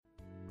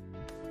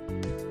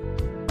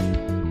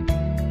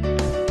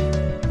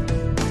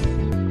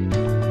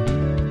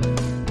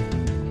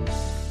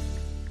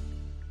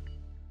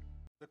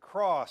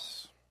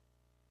cross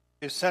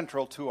is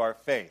central to our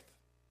faith.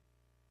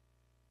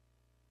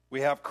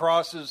 We have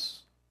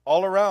crosses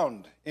all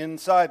around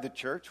inside the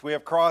church. We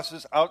have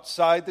crosses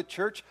outside the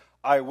church.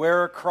 I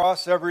wear a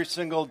cross every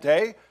single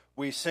day.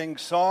 We sing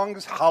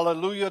songs,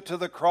 hallelujah to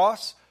the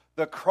cross.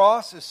 The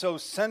cross is so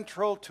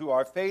central to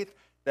our faith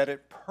that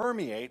it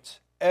permeates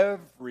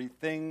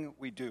everything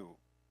we do.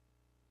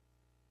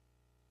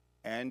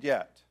 And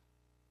yet,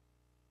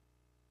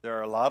 there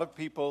are a lot of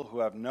people who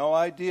have no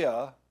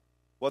idea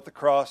what the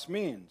cross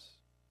means.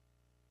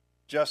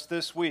 Just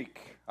this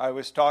week, I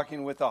was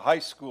talking with a high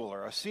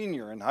schooler, a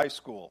senior in high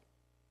school,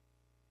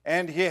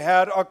 and he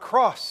had a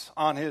cross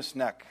on his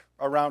neck,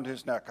 around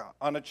his neck,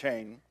 on a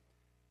chain.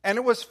 And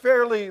it was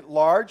fairly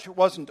large. It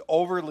wasn't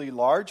overly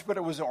large, but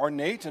it was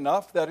ornate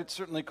enough that it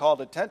certainly called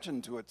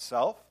attention to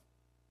itself.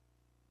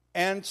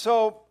 And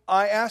so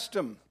I asked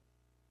him,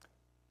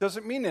 "Does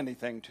it mean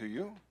anything to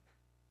you?"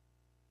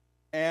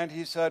 And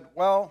he said,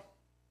 "Well,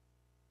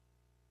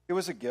 it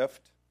was a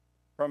gift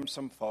from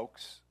some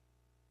folks,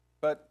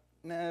 but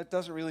it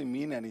doesn't really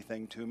mean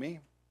anything to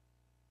me."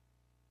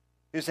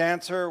 His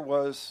answer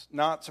was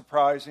not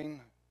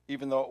surprising,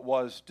 even though it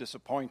was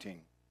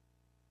disappointing.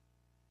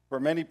 For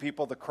many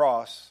people, the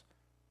cross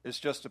is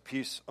just a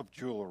piece of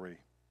jewelry.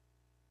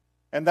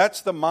 And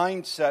that's the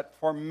mindset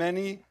for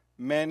many,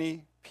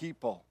 many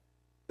people.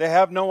 They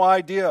have no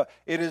idea.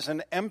 It is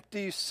an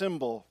empty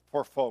symbol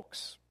for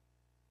folks.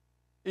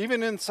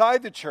 Even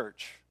inside the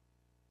church,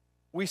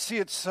 we see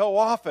it so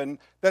often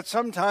that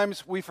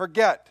sometimes we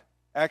forget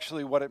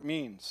actually what it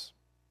means.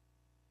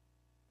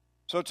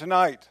 So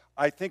tonight,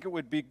 I think it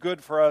would be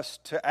good for us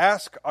to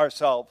ask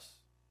ourselves,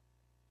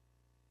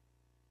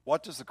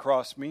 what does the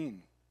cross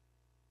mean?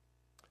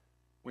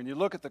 When you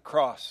look at the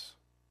cross,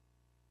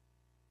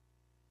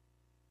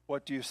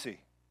 what do you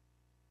see?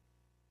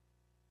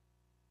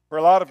 For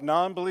a lot of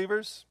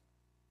non-believers,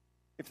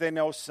 if they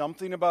know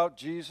something about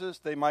Jesus,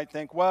 they might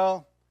think,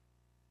 well,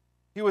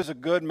 he was a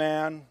good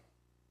man,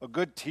 a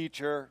good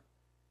teacher,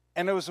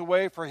 and it was a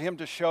way for him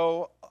to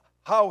show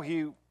how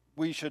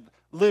we should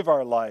live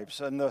our lives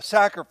and the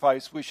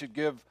sacrifice we should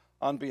give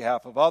on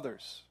behalf of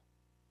others.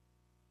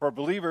 For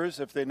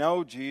believers, if they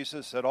know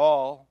Jesus at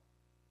all,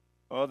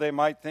 well, they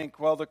might think,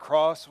 well, the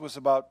cross was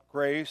about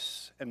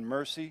grace and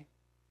mercy.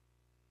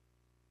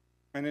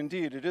 And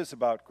indeed, it is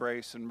about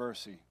grace and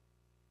mercy.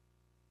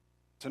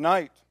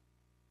 Tonight,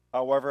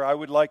 however, I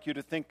would like you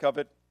to think of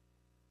it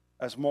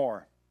as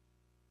more.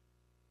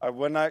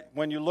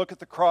 When you look at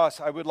the cross,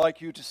 I would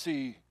like you to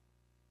see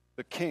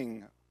the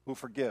King who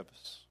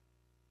forgives.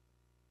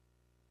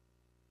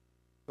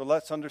 So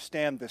let's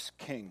understand this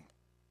King.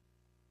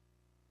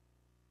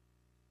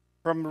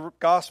 From the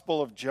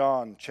Gospel of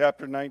John,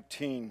 chapter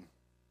 19,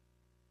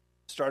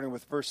 starting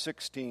with verse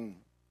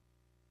 16.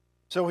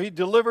 So he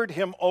delivered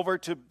him over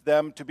to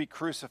them to be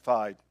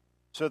crucified.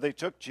 So they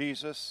took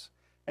Jesus,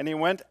 and he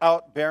went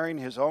out bearing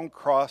his own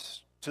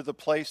cross to the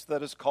place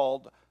that is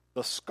called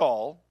the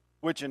Skull,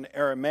 which in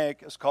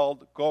Aramaic is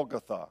called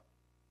Golgotha.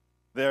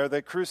 There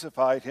they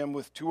crucified him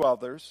with two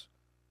others,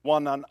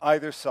 one on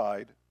either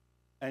side,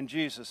 and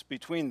Jesus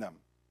between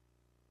them.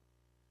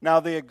 Now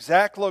the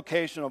exact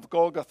location of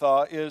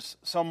Golgotha is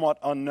somewhat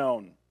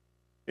unknown.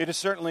 It is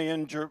certainly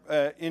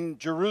in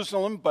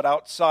Jerusalem, but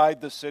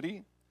outside the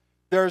city.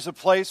 There's a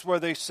place where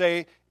they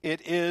say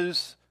it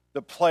is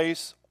the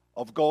place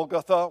of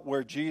Golgotha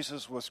where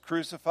Jesus was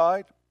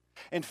crucified.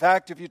 In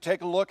fact, if you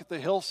take a look at the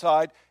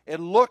hillside, it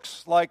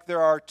looks like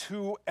there are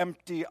two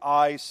empty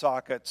eye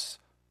sockets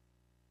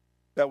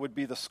that would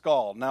be the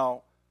skull.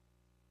 Now,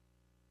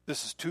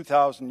 this is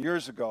 2,000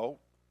 years ago.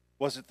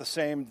 Was it the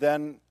same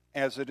then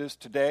as it is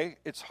today?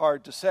 It's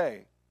hard to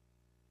say.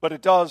 But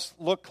it does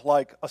look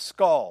like a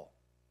skull.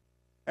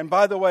 And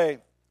by the way,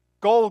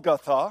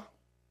 Golgotha,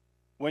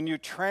 when you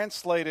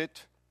translate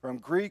it from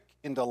Greek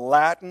into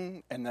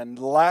Latin and then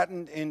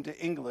Latin into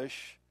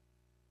English,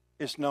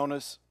 is known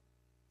as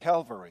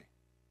Calvary.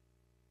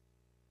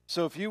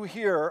 So if you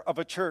hear of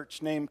a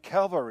church named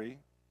Calvary,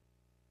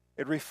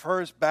 it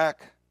refers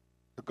back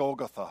to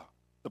Golgotha,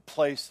 the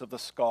place of the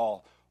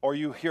skull. Or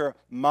you hear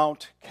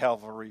Mount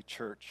Calvary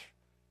Church.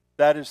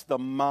 That is the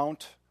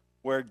mount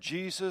where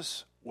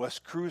Jesus was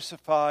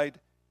crucified,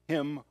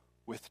 him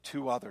with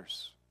two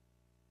others,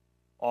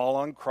 all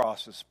on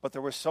crosses. But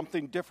there was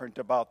something different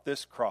about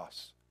this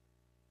cross.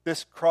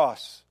 This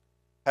cross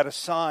had a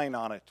sign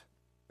on it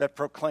that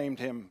proclaimed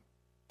him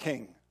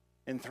king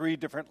in 3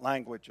 different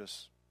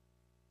languages.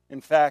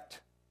 In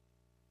fact,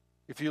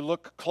 if you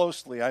look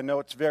closely, I know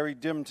it's very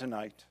dim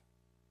tonight,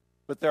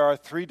 but there are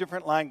 3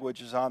 different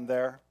languages on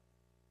there: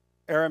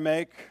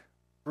 Aramaic,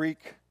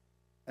 Greek,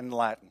 and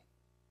Latin.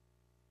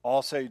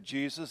 All say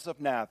Jesus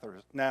of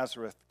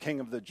Nazareth, King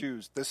of the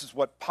Jews. This is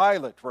what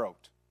Pilate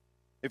wrote.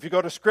 If you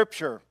go to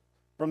Scripture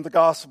from the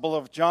Gospel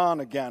of John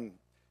again,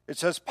 it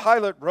says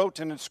Pilate wrote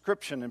an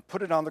inscription and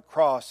put it on the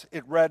cross.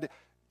 It read,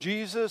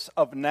 Jesus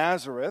of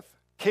Nazareth,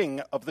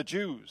 King of the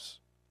Jews.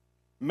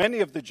 Many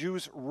of the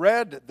Jews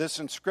read this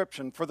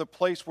inscription, for the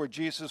place where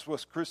Jesus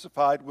was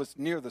crucified was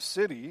near the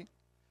city,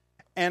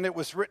 and it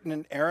was written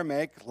in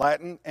Aramaic,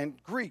 Latin,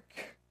 and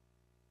Greek.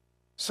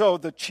 So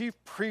the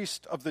chief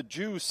priest of the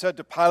Jews said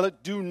to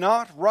Pilate, "Do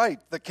not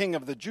write the King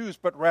of the Jews,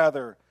 but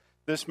rather,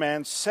 this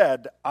man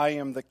said, 'I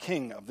am the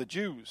King of the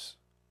Jews.'"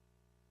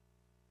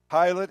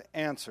 Pilate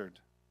answered,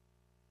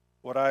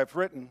 "What I have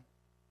written,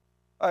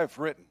 I have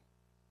written."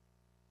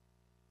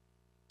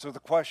 So the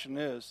question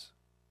is,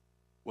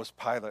 was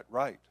Pilate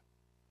right?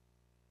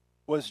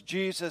 Was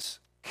Jesus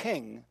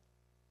King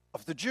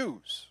of the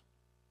Jews?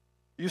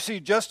 You see,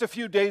 just a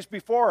few days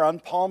before, on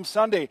Palm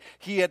Sunday,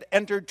 he had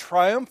entered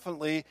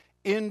triumphantly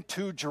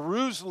into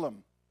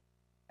Jerusalem.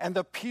 And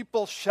the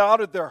people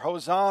shouted their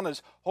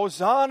hosannas.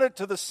 "Hosanna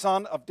to the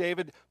Son of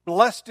David.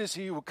 Blessed is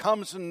he who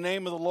comes in the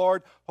name of the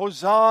Lord.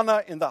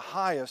 Hosanna in the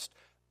highest."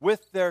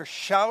 With their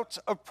shouts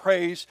of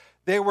praise,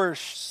 they were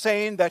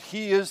saying that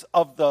he is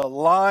of the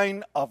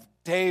line of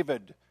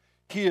David.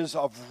 He is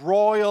of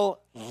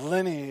royal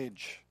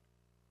lineage.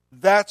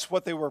 That's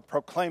what they were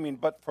proclaiming.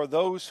 But for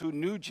those who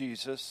knew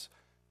Jesus,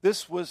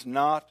 this was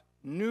not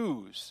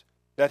news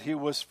that he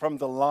was from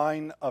the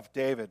line of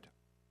David.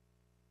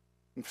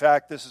 In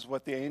fact, this is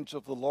what the angel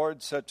of the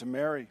Lord said to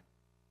Mary.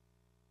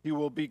 He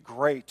will be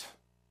great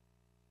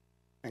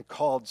and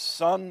called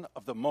Son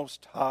of the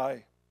Most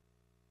High.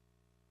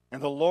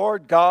 And the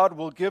Lord God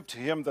will give to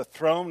him the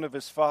throne of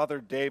his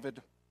father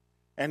David,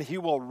 and he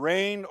will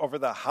reign over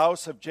the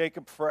house of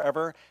Jacob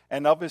forever,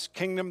 and of his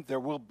kingdom there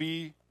will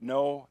be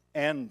no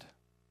end.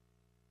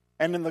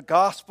 And in the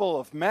Gospel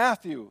of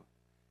Matthew,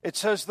 it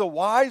says the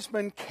wise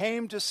men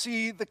came to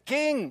see the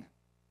king.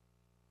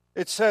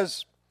 It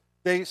says,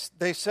 they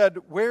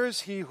said, "Where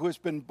is he who has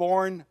been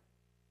born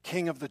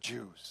King of the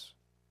Jews?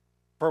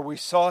 For we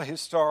saw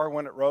his star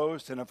when it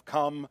rose and have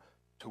come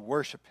to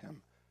worship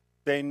him."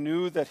 They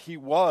knew that he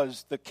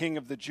was the King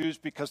of the Jews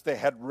because they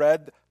had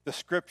read the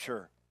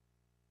scripture.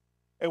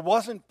 It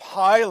wasn't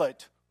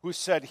Pilate who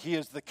said he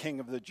is the King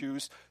of the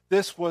Jews.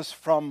 This was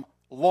from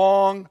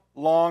long,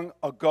 long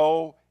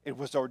ago. It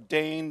was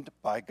ordained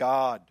by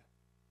God.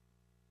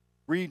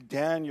 Read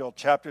Daniel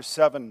chapter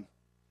 7.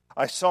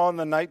 "I saw in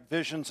the night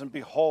visions, and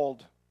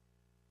behold,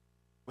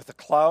 with the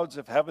clouds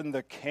of heaven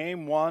there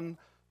came one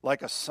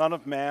like a son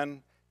of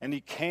man, and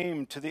he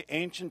came to the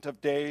Ancient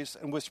of Days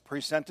and was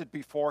presented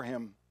before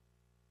him.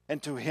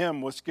 And to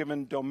him was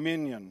given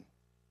dominion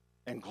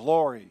and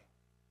glory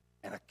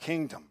and a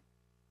kingdom,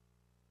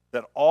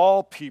 that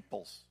all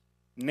peoples,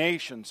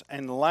 nations,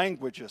 and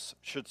languages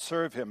should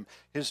serve him.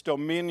 His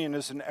dominion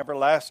is an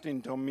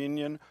everlasting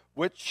dominion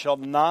which shall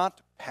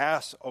not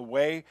pass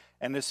away,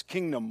 and his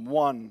kingdom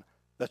one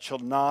that shall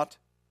not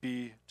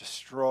be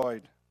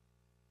destroyed."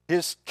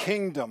 His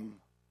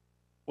kingdom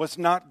was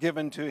not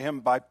given to him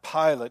by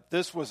Pilate.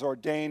 This was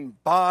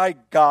ordained by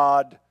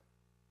God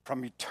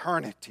from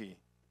eternity.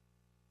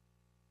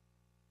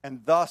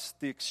 And thus,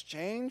 the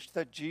exchange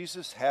that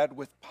Jesus had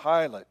with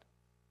Pilate,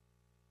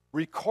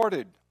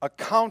 recorded,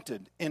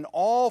 accounted in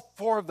all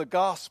four of the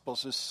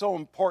Gospels, is so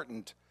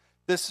important.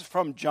 This is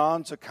from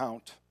John's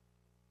account,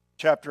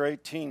 chapter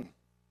 18.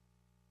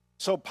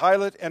 "So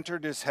Pilate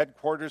entered his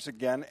headquarters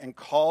again and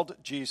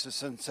called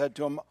Jesus and said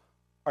to him,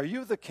 'Are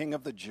you the King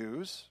of the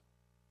Jews?'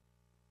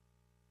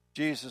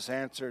 Jesus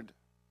answered,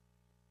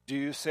 'Do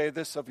you say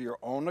this of your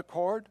own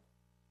accord,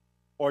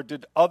 or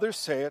did others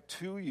say it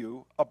to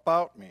you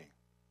about me?'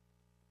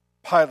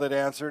 Pilate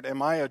answered, 'Am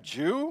I a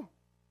Jew?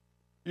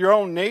 Your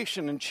own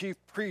nation and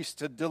chief priests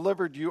had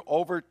delivered you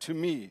over to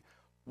me.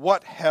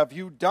 What have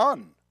you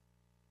done?'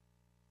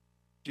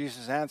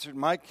 Jesus answered,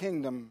 'My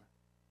kingdom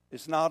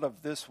is not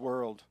of this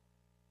world.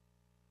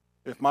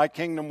 If my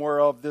kingdom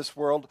were of this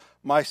world,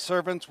 my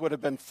servants would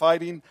have been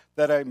fighting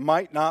that I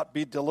might not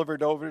be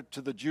delivered over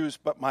to the Jews,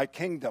 but my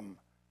kingdom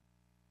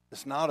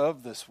is not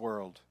of this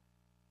world.'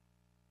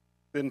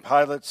 Then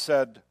Pilate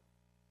said,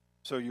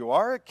 'So you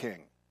are a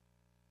king?'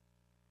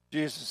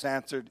 Jesus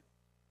answered,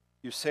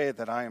 'You say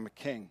that I am a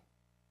king.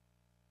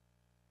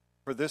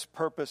 For this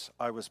purpose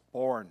I was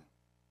born,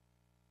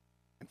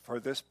 and for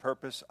this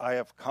purpose I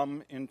have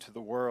come into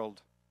the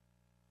world,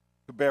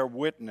 to bear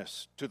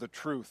witness to the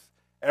truth.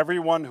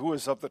 Everyone who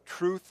is of the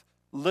truth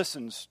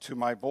listens to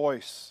my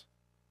voice.'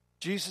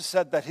 Jesus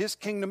said that his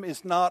kingdom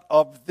is not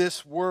of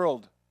this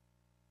world.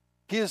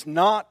 He is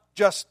not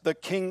just the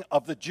King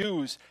of the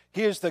Jews.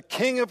 He is the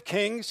King of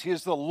kings. He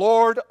is the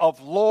Lord of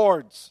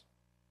lords.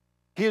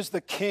 He is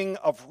the King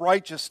of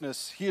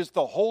righteousness. He is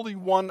the Holy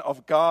One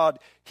of God.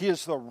 He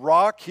is the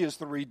rock. He is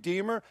the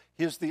Redeemer.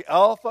 He is the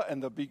Alpha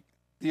and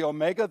the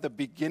Omega, the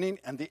beginning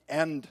and the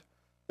end,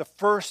 the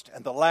first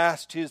and the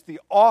last. He is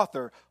the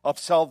author of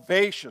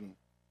salvation.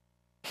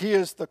 He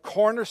is the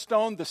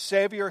cornerstone, the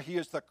Savior. He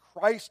is the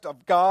Christ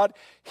of God.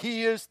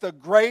 He is the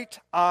great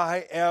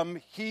I am.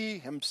 He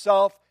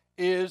himself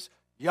is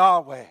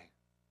Yahweh.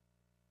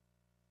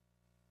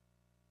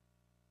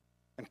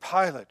 And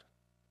Pilate,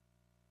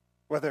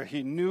 whether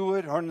he knew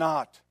it or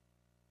not,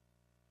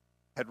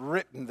 had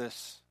written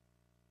this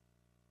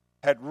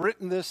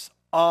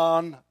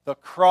on the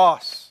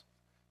cross.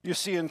 You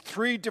see, in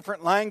 3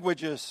 different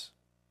languages,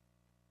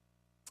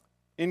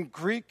 in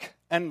Greek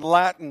and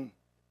Latin,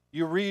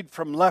 you read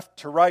from left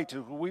to right,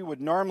 as we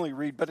would normally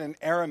read, but in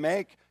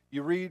Aramaic,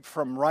 you read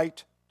from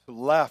right to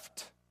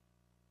left.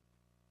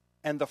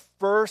 And the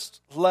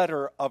first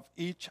letter of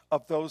each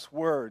of those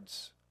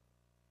words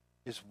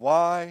is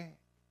YHWH.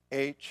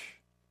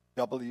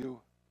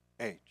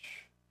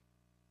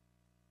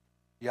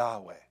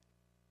 Yahweh.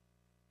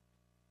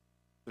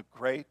 The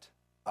great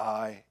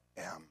I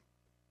am.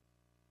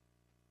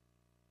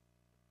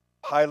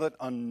 Pilate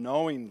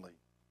unknowingly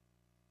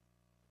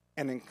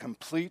and in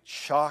complete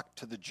shock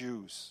to the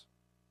Jews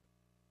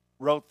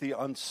wrote the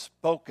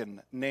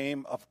unspoken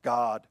name of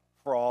God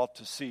for all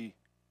to see.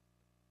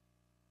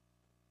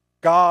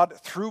 God,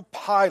 through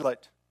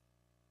Pilate,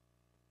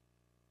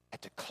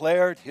 had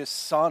declared his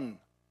Son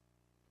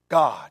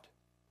God,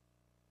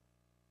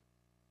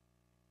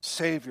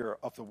 Savior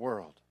of the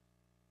world.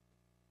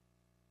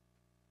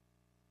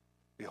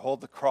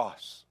 Behold the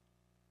cross.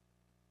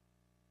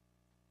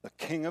 The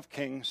King of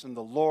Kings and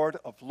the Lord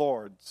of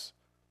Lords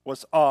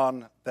was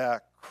on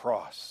that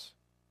cross.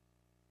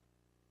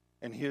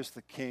 And he is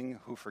the King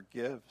who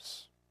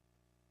forgives.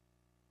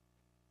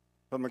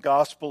 From the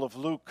Gospel of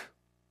Luke,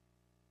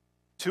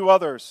 2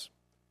 others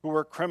who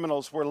were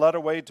criminals were led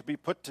away to be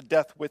put to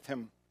death with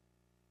him.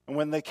 And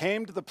when they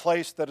came to the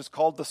place that is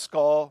called the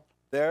Skull,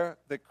 there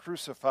they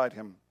crucified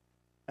him.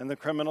 And the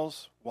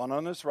criminals, one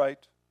on his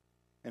right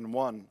and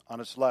one on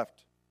his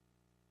left.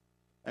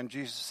 And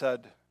Jesus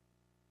said,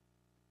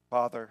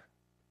 Father,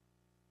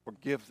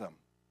 forgive them,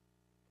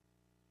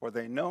 for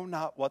they know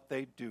not what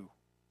they do.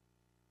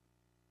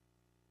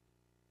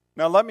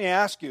 Now let me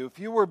ask you, if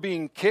you were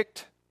being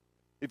kicked,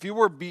 if you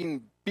were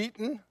being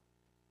beaten,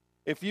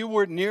 if you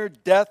were near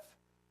death,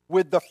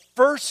 would the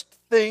first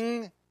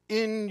thing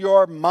in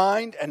your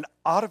mind and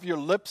out of your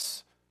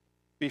lips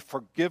be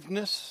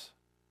forgiveness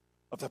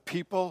of the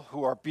people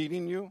who are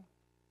beating you,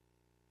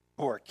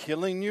 who are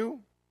killing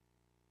you?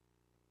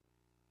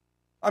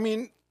 I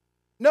mean,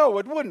 no,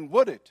 it wouldn't,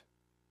 would it?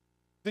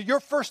 Your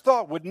first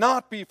thought would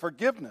not be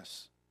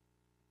forgiveness.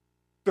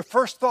 The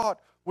first thought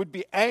would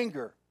be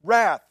anger,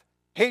 wrath,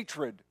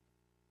 hatred,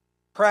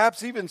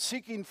 perhaps even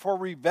seeking for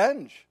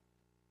revenge.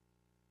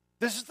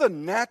 This is the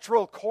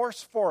natural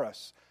course for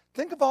us.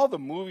 Think of all the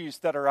movies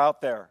that are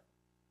out there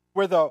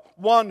where the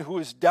one who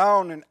is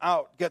down and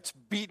out gets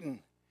beaten.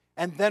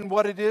 And then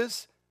what it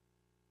is?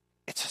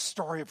 It's a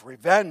story of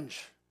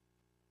revenge,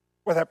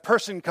 where that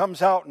person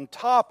comes out on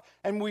top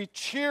and we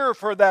cheer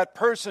for that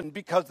person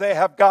because they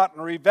have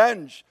gotten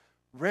revenge.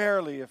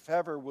 Rarely, if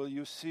ever, will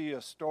you see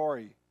a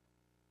story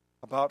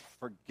about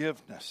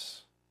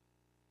forgiveness.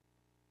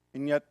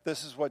 And yet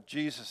this is what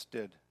Jesus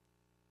did.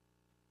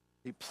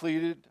 He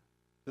pleaded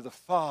to the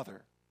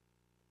Father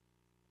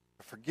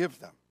to forgive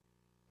them.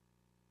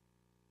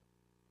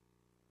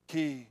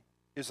 He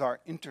is our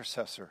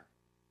intercessor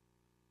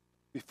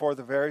before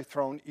the very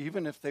throne,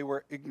 even if they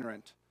were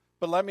ignorant.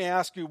 But let me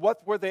ask you,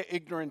 what were they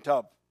ignorant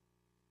of?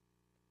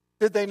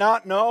 Did they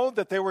not know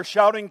that they were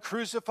shouting,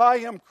 crucify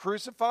him,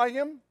 crucify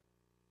him?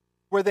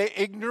 Were they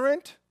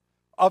ignorant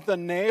of the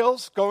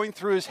nails going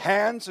through his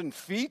hands and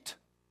feet?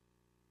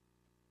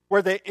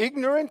 Were they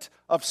ignorant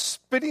of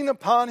spitting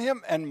upon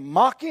him and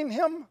mocking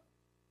him?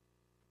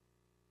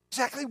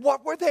 Exactly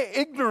what were they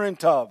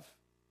ignorant of?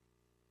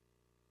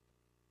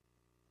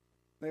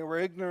 They were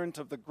ignorant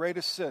of the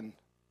greatest sin,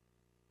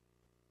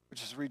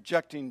 which is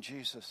rejecting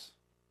Jesus.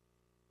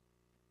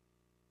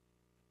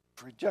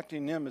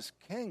 Rejecting him as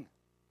king,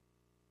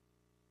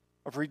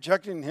 of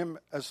rejecting him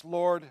as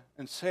Lord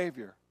and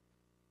Savior.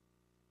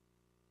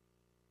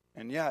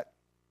 And yet,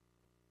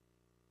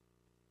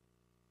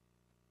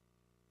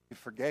 he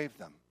forgave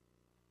them.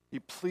 He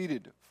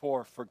pleaded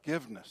for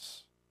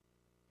forgiveness,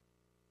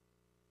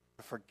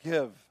 to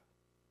forgive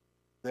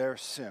their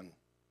sin.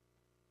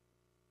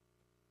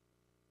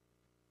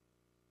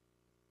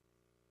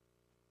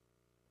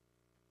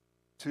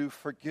 To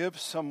forgive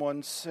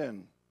someone's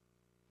sin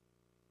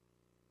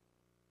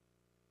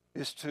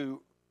is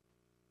to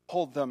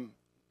hold them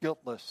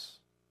guiltless,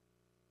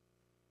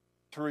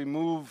 to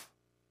remove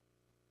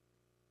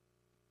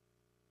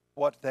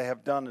what they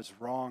have done is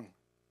wrong,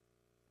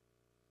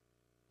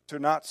 to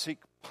not seek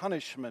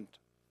punishment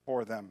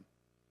for them,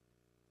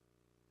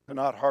 to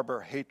not harbor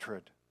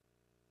hatred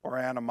or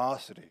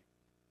animosity.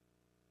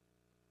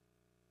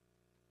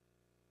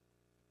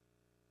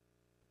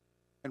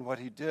 And what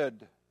he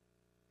did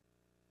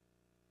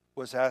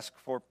was ask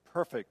for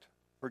perfect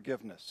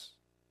forgiveness.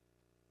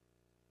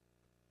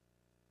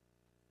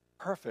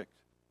 Perfect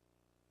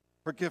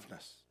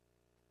forgiveness.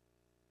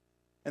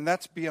 And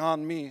that's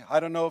beyond me. I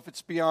don't know if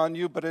it's beyond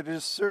you, but it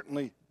is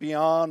certainly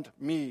beyond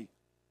me.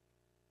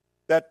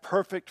 That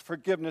perfect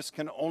forgiveness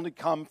can only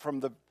come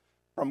from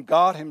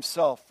God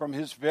himself, from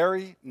his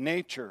very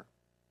nature.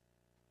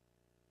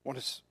 One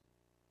is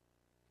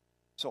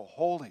so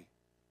holy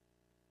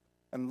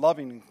and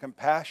loving and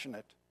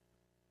compassionate.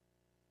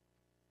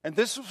 And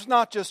this was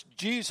not just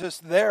Jesus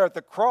there at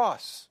the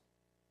cross.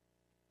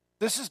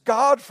 This is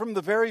God from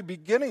the very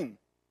beginning.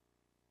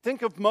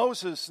 Think of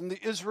Moses and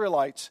the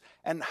Israelites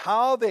and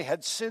how they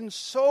had sinned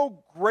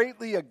so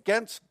greatly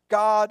against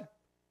God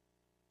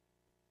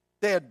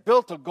They had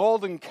built a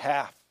golden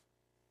calf.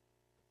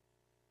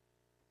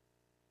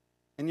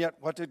 And yet,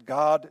 what did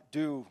God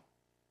do?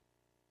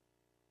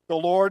 The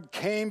Lord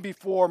came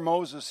before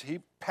Moses. He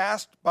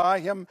passed by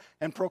him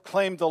and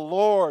proclaimed, the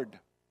Lord,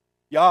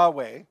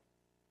 Yahweh,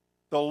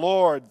 the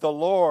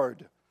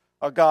Lord,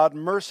 a God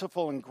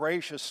merciful and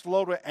gracious,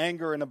 slow to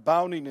anger and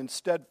abounding in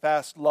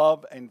steadfast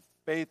love and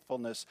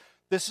faithfulness.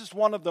 This is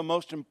one of the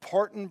most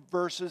important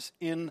verses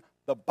in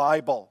the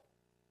Bible.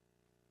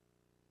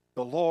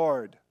 The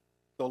Lord,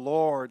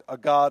 a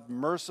God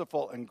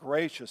merciful and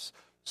gracious,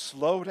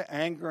 slow to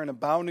anger and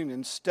abounding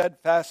in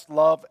steadfast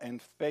love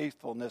and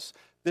faithfulness.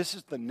 This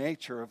is the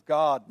nature of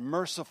God,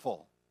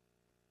 merciful.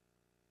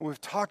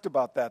 We've talked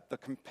about that, the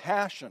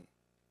compassion.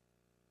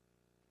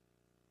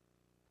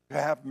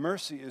 To have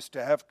mercy is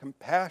to have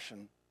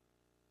compassion.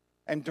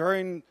 And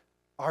during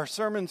our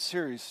sermon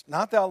series,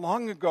 not that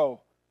long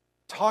ago,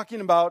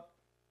 talking about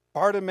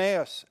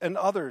Bartimaeus and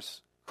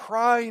others,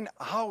 crying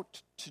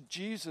out to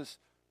Jesus,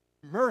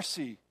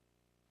 mercy,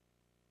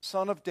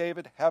 Son of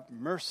David, have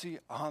mercy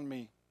on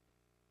me.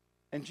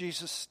 And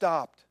Jesus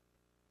stopped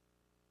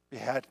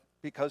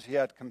because he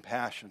had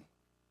compassion.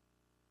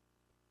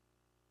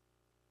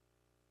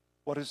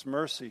 What is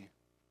mercy?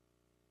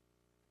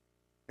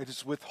 It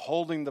is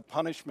withholding the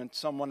punishment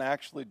someone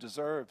actually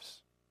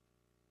deserves.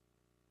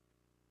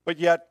 But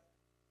yet,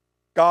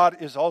 God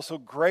is also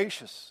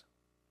gracious.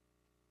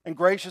 And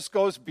gracious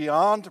goes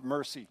beyond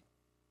mercy.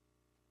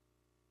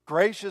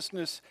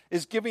 Graciousness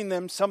is giving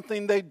them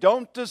something they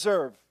don't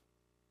deserve.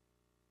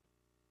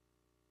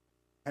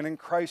 And in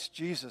Christ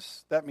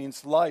Jesus, that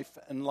means life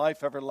and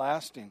life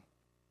everlasting.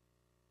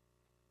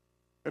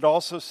 It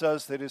also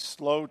says that it is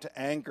slow to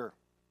anger.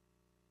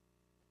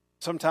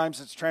 Sometimes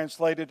it's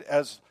translated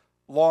as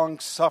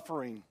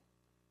long-suffering.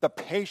 The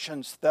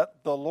patience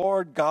that the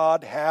Lord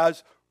God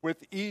has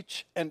with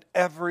each and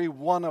every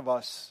one of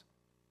us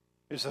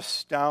is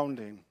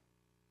astounding.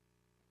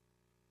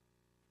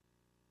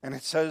 And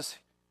it says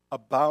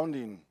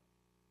abounding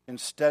in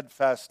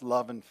steadfast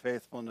love and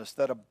faithfulness.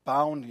 That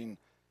abounding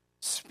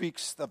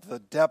speaks of the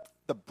depth,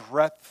 the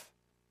breadth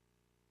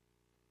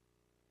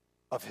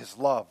of his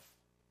love,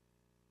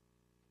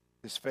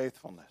 his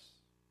faithfulness.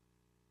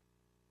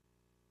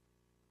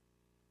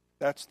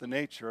 That's the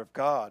nature of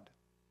God.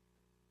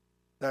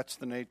 That's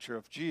the nature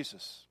of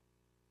Jesus.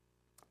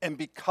 And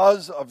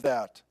because of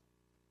that,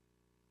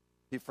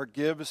 he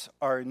forgives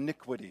our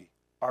iniquity,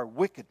 our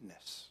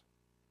wickedness,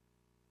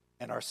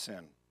 and our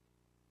sin.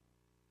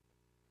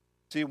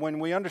 See, when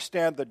we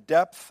understand the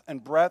depth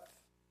and breadth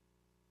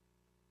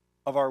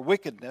of our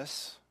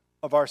wickedness,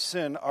 of our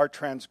sin, our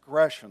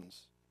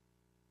transgressions,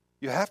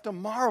 you have to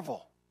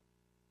marvel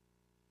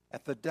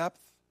at the depth,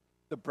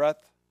 the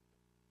breadth,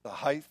 the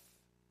height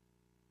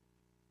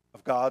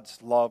of God's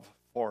love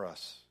for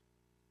us.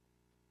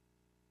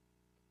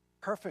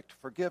 Perfect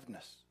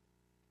forgiveness.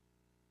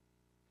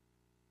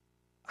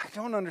 I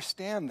don't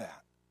understand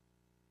that.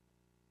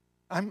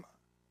 I'm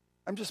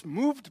just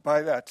moved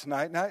by that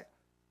tonight, and I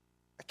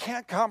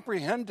can't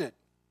comprehend it.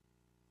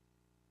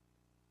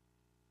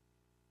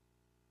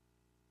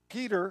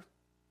 Peter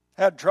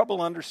had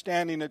trouble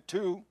understanding it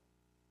too.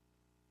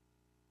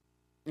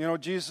 You know,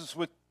 Jesus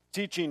was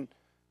teaching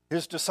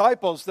his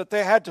disciples that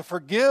they had to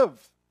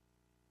forgive.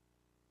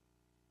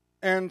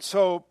 And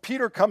so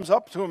Peter comes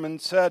up to him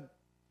and said,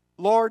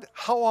 Lord,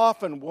 how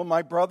often will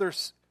my brother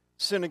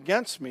sin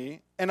against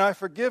me and I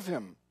forgive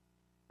him?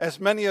 As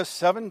many as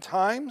 7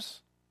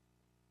 times?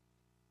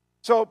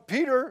 So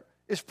Peter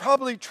is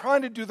probably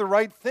trying to do the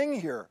right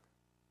thing here.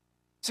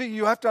 See,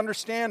 you have to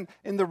understand,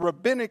 in the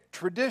rabbinic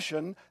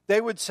tradition, they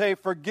would say,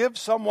 forgive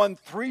someone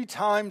 3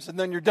 times and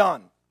then you're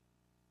done.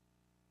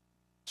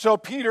 So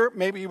Peter,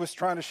 maybe he was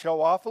trying to show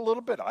off a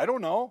little bit, I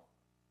don't know.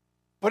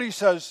 But he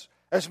says,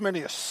 as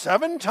many as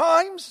 7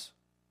 times?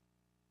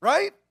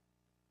 Right?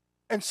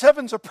 And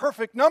 7's a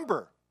perfect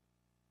number.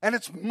 And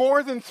it's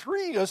more than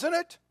 3, isn't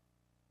it?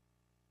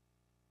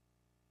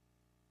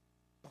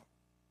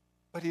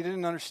 But he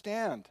didn't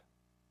understand.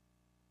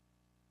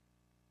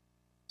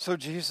 So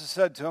Jesus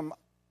said to him,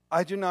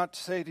 I do not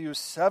say to you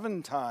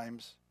 7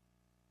 times,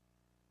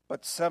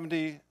 but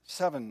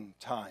 77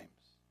 times.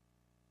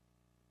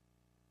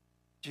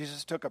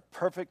 Jesus took a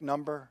perfect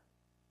number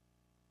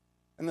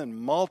and then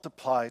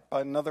multiplied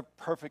by another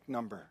perfect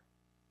number.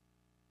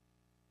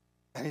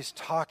 And he's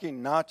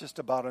talking not just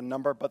about a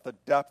number, but the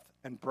depth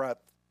and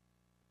breadth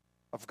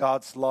of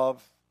God's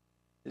love,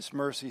 his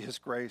mercy, his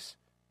grace,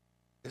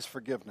 his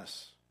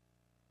forgiveness.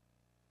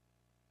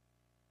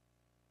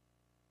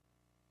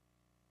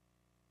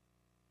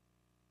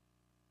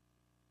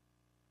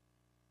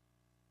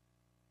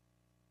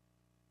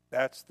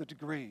 That's the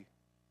degree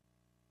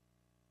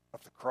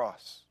of the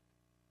cross.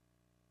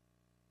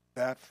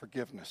 That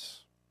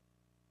forgiveness,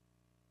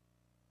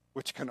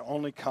 which can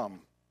only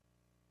come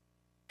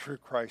through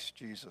Christ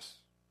Jesus.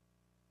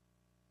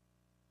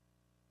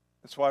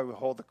 That's why we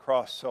hold the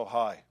cross so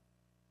high.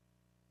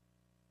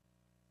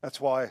 That's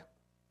why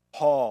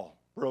Paul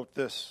wrote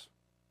this.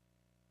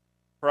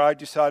 For I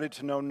decided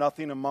to know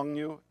nothing among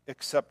you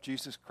except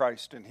Jesus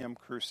Christ and him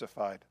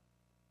crucified.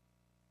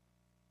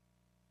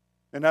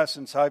 In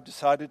essence, I've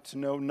decided to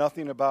know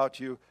nothing about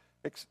you,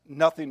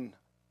 nothing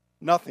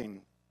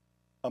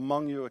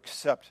among you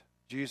except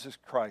Jesus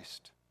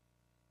Christ,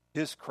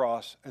 his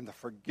cross, and the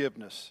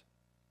forgiveness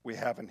we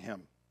have in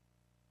him.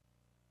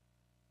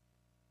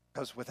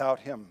 Because without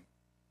him,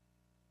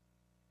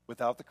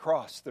 without the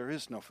cross, there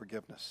is no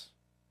forgiveness.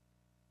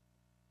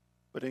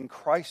 But in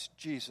Christ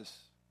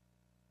Jesus,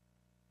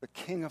 the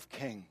King of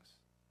Kings,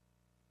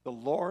 the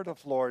Lord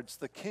of Lords,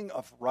 the King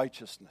of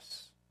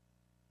righteousness,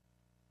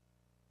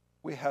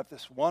 we have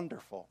this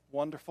wonderful,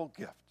 wonderful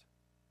gift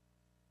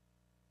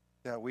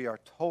that we are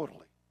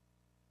totally,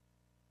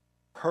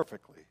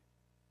 perfectly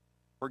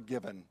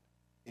forgiven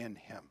in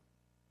him.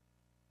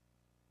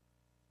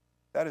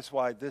 That is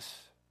why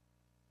this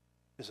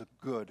is a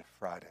Good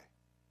Friday.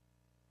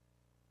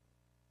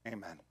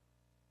 Amen.